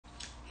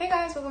Hey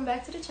guys, welcome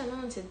back to the channel,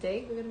 and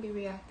today we're going to be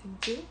reacting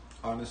to...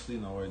 Honestly,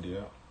 no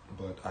idea,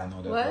 but I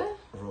know that What?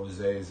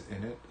 Rosé is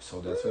in it,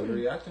 so that's what we're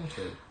reacting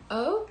to.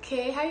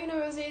 Okay, how you know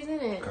Rosé is in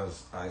it?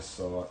 Because I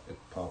saw it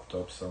popped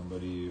up,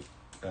 somebody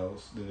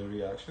else did a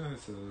reaction and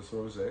it says it's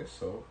Rosé,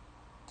 so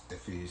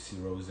if you see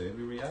Rosé,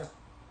 we react.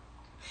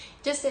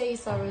 Just say you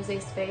saw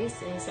Rosé's face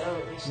and you said,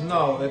 oh, we should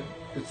No,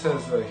 it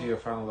says here,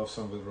 Final Love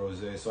Song with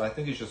Rosé, so I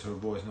think it's just her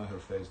voice, not her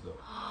face though.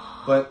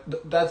 But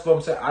that's what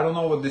I'm saying, I don't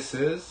know what this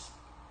is,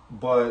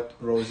 but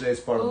Rosé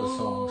is part of the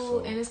song, so.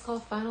 And it's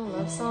called Final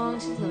Love Song.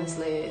 She's gonna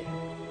slay it.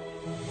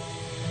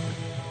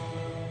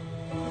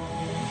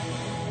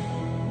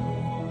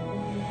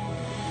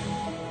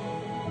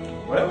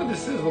 Whatever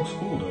this is looks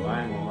cool though,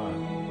 I ain't gonna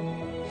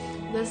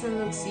lie. Doesn't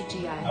look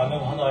CGI. 나는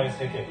하나의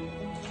세계.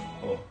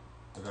 Oh,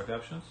 I got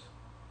captions?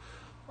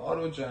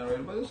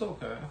 Auto-generated, but it's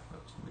okay.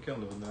 We can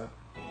live with that.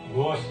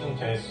 무엇이든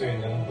될 수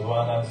있는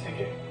무한한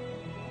세계.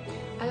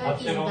 I like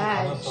his 다채로운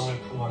badge.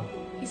 가능성을 품은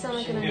He sounds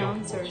like an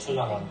announcer or 신비롭고 something.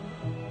 찬란한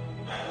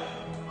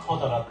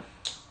커다란.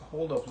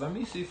 Hold up, let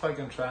me see if I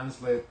can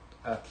translate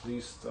at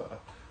least.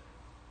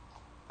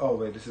 Oh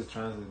wait, this is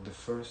translate. The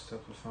first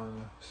step to find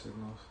the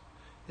signals.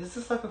 Is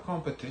this like a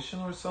competition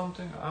or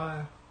something?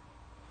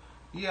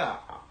 Yeah,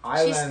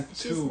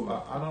 I-LAND2.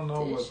 I don't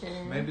know what.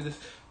 Maybe this.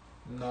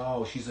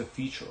 No, she's a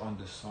feature on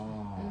the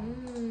song.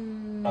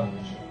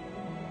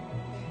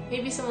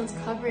 Maybe someone's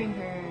covering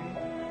her.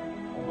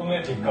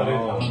 꿈의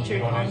빛깔을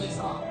Featured 담은 on the 이뤄낸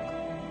song.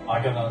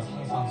 막연한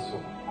상상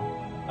속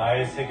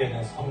나의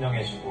세계는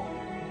선명해지고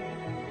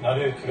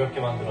나를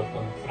두렵게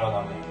만들었던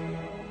불안함은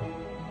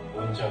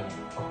온전히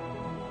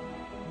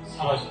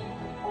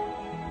사라집니다.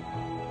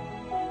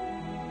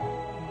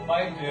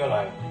 Find your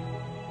life.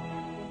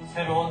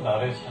 새로운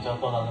나를 찾아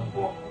떠나는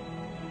모험.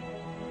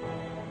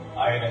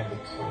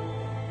 I-LAND2.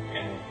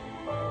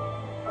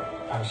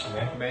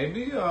 당신의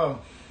Maybe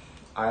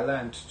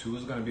I-LAND2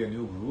 is gonna be a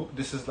new group.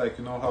 This is like,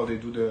 you know how they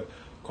do the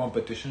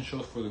competition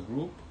shows for the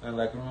group, and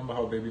like remember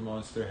how Baby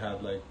Monster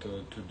had like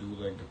to do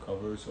like the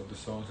covers of the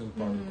songs in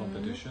part of the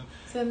competition.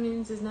 So that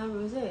means it's not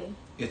Rosé.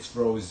 It's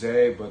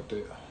Rosé, but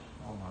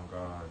oh my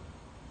god,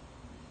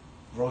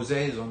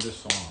 Rosé is on this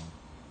song.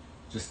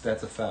 Just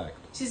that's a fact.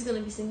 She's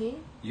gonna be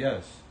singing?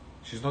 Yes,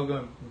 she's not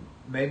gonna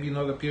maybe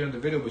not appear in the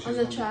video, but she's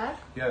on the track?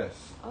 Yes.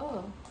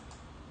 Oh.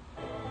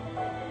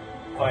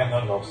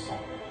 Final Love Song.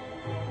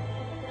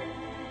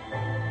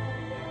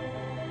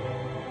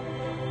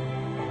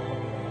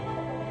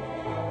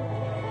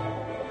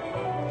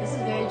 This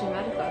is very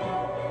dramatic of her.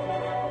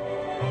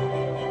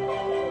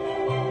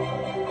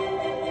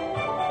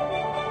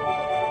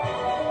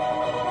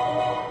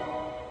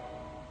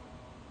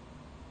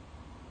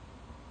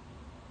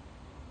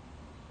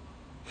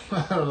 I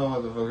don't know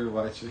what the fuck we're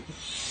watching.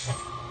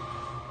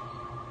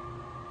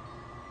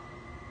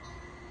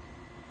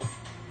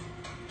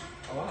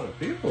 A lot of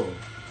people.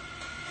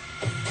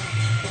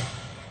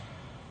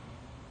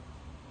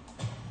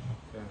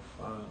 Okay,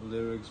 fine.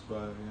 Lyrics by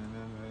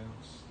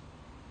Vietnamese.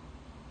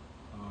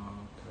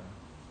 Okay.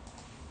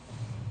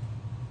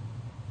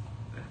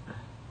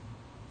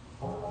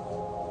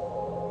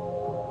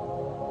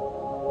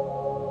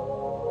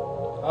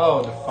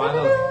 Oh, the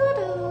final.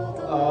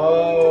 Oh.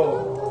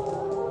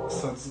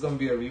 So this is gonna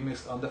be a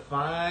remix on the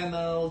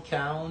final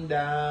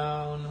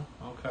countdown.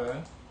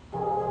 Okay.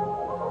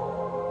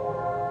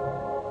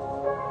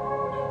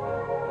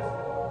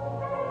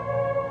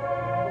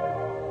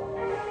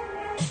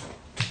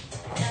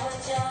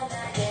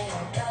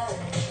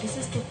 Is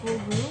this the full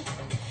group?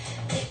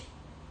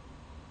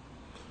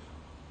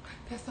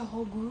 That's the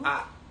whole group?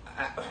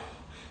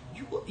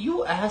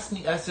 You asked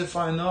me as if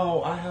I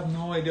know. I have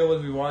no idea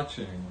what we're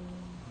watching.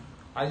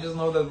 I just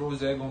know that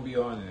Rosé gonna be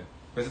on it.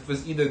 Because if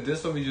it's either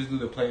this or we just do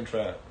the plain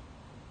track.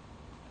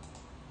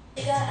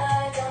 I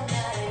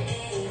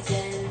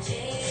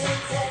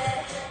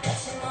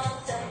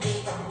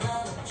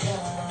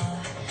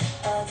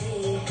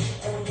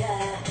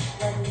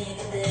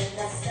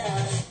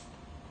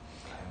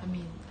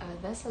mean,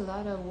 that's a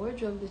lot of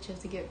wardrobe that you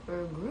have to get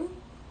for a group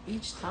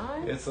each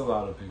time. It's a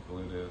lot of people,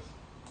 it is.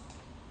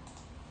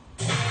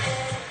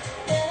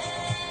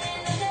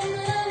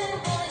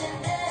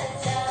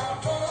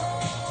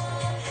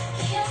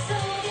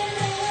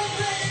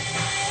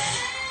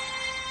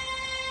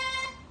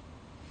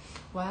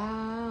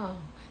 Wow,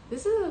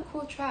 this is a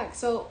cool track.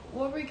 So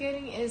what we're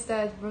getting is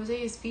that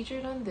Rosé is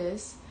featured on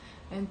this,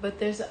 but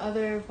there's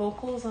other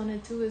vocals on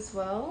it too as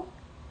well.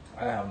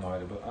 I have no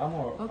idea, but I'm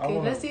more. Okay,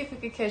 let's see if we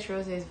could catch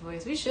Rosé's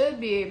voice. We should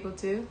be able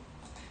to.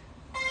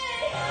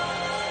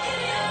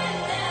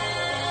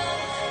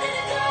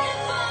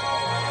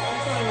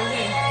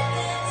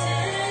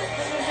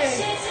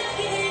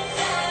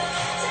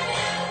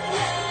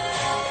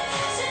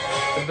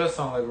 It does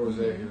sound like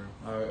Rosé here.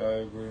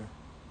 I agree.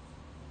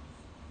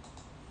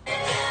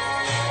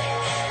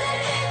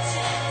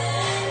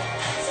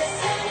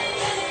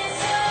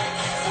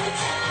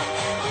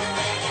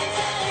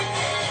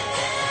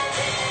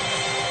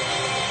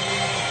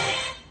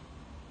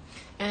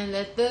 And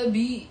let the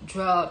beat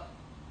drop.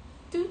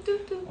 Doo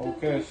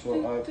Okay,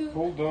 so I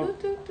pulled up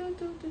the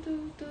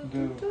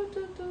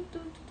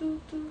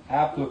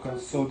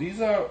applicants. So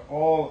these are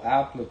all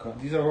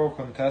applicants. These are all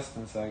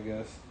contestants, I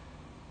guess.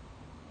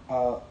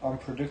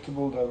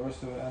 Unpredictable,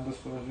 diversity, endless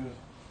stories.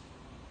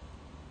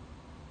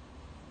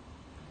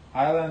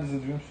 I-LAND is a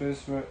dream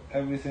space where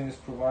everything is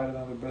provided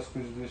under best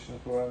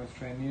conditions for having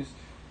trainees.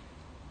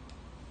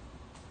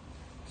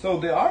 So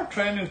they are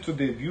training to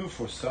debut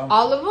for some.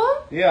 All of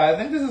them? Yeah, I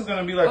think this is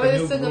gonna be like a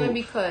new still group. gonna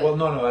be cut? Well,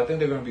 no, I think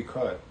they're gonna be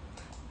cut.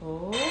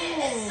 Oh. The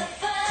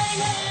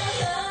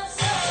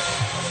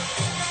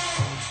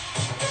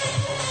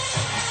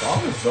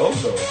song is dope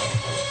though.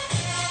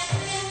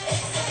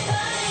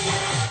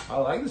 I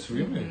like this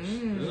remix.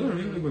 This is a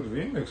really good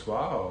remix.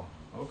 Wow.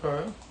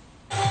 Okay.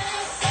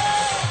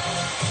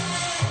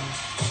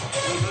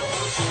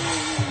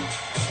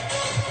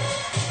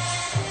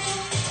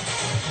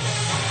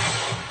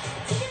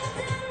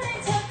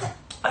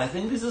 I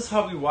think this is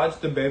how we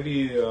watched the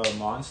Baby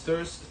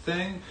Monsters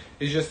thing.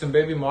 It's just in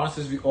Baby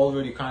Monsters we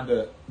already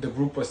the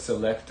group was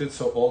selected,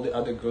 so all the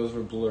other girls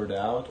were blurred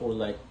out, or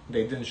like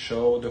they didn't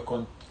show the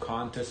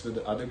contest with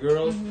the other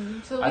girls.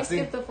 So we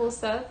skip the full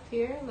set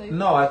here?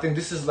 No, I think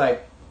this is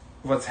like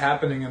what's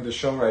happening in the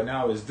show right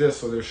now is this,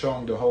 so they're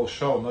showing the whole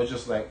show, not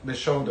just like they're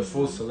showing the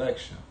full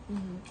selection.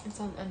 It's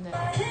on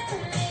Netflix.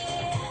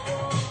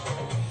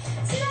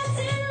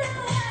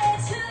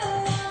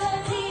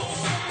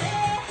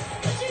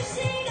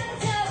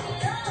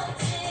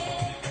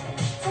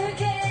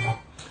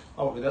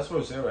 Oh, that's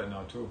Rosé right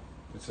now too.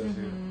 It says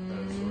here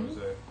that's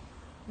Rosé.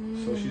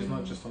 So she's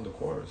not just on the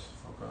chorus.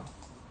 Okay.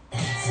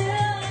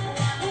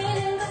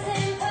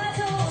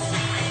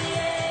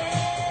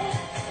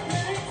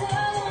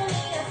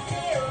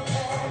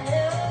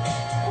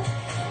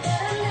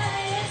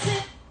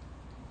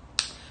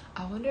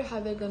 I wonder how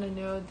they're gonna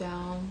narrow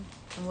down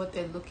and what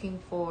they're looking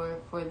for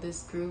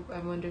this group. I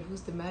wonder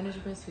who's the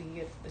management, so we can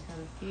get the kind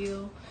of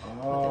feel.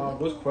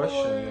 Good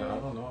question. Yeah, I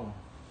don't know.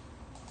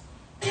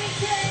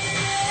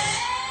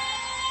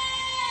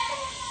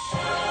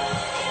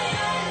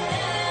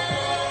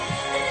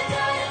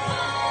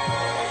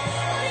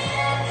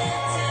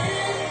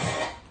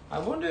 I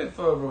wonder if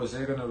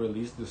Rosé gonna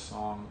release this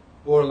song,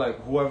 or like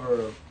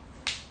whoever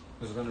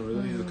is gonna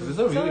release it, because it's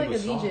a really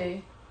good song.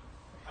 DJ.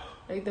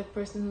 Like the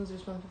person who's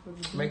responsible for the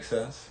beats. Makes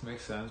sense.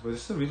 But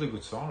this is a really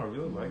good song. I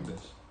really like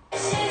this.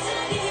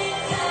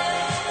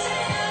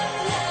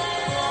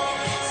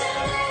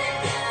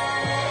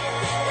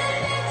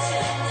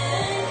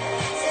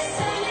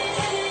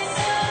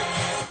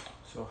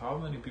 So how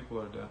many people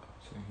are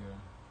dancing here?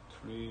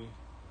 3,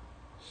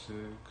 6,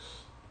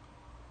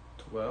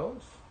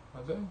 12, I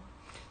think.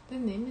 The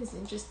name is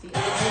interesting.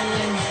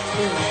 I-LAND2.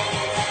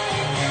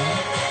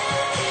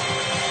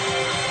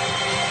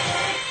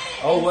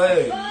 Oh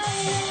wait.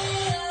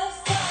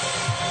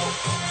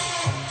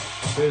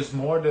 There's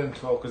more than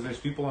 12 because there's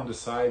people on the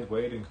side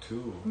waiting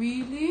too.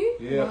 Really?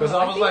 Yeah, because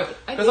I was like,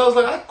 I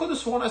could have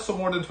sworn I saw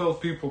more than 12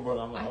 people, but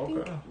I'm like,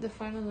 okay. I think the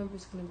final number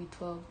is gonna be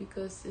 12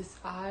 because it's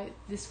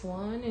this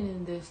one, and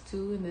then there's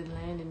 2 and then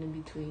land and in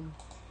between.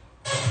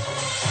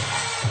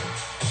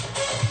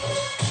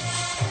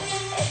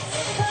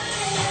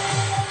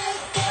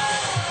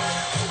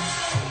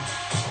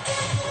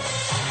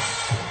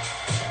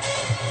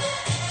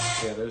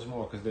 Yeah, there's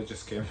more because they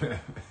just came in.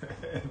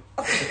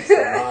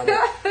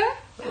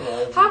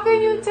 How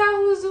can you tell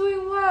who's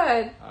doing what?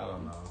 I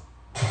don't know.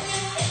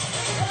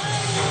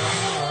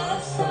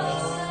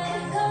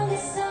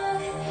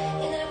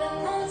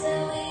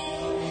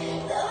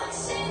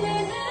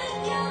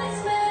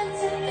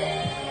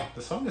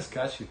 The song is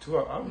catchy too.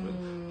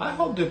 I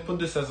hope they put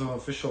this as an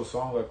official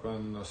song, like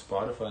on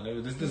Spotify and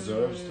everything. This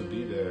deserves to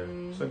be there.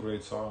 It's a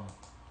great song.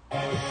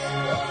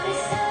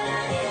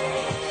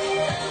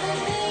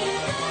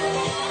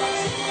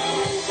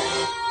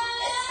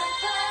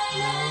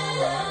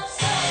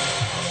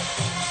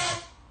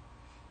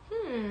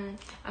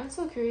 I'm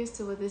so curious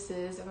to what this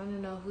is. I want to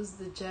know who's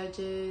the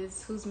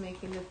judges, who's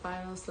making the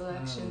final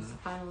selections, the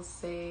final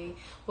say.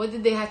 What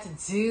did they have to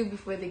do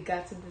before they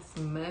got to this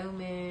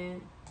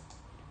moment?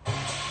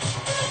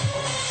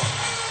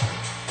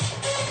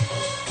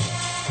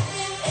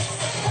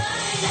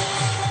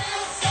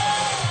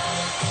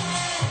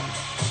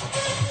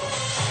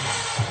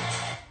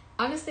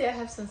 Honestly, I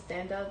have some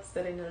standouts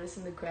that I noticed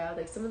in the crowd.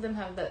 Like some of them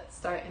have that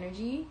star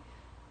energy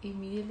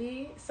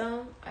immediately.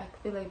 Some, I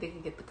feel like they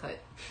could get the cut.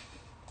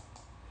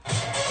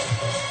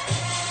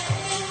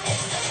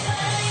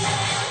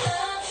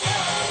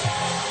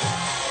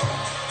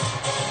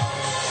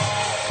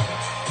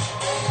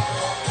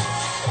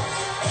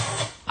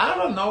 I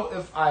don't know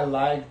if I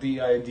like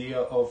the idea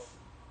of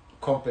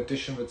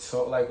competition with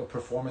a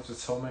performance with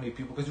so many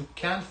people, because you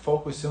can't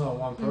focus in on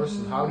one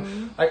person. How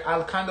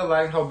I kind of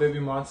like how Baby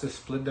Monsters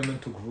split them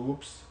into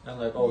groups and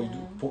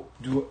you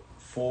do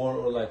 4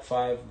 or like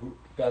 5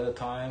 at a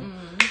time.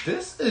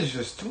 This is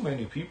just too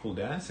many people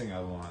dancing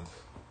at once.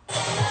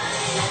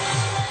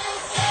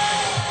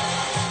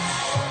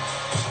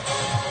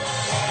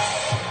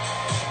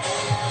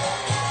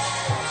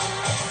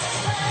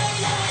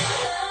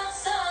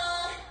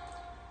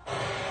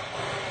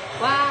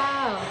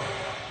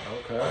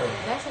 Okay.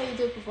 That's how you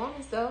do a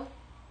performance, though.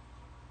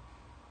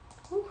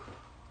 Whew.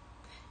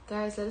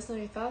 Guys, let us know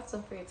your thoughts.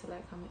 Don't forget to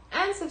like, comment,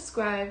 and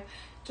subscribe.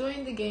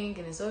 Join the gang,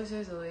 and as always,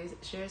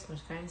 share as much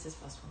kindness as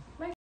possible. Bye.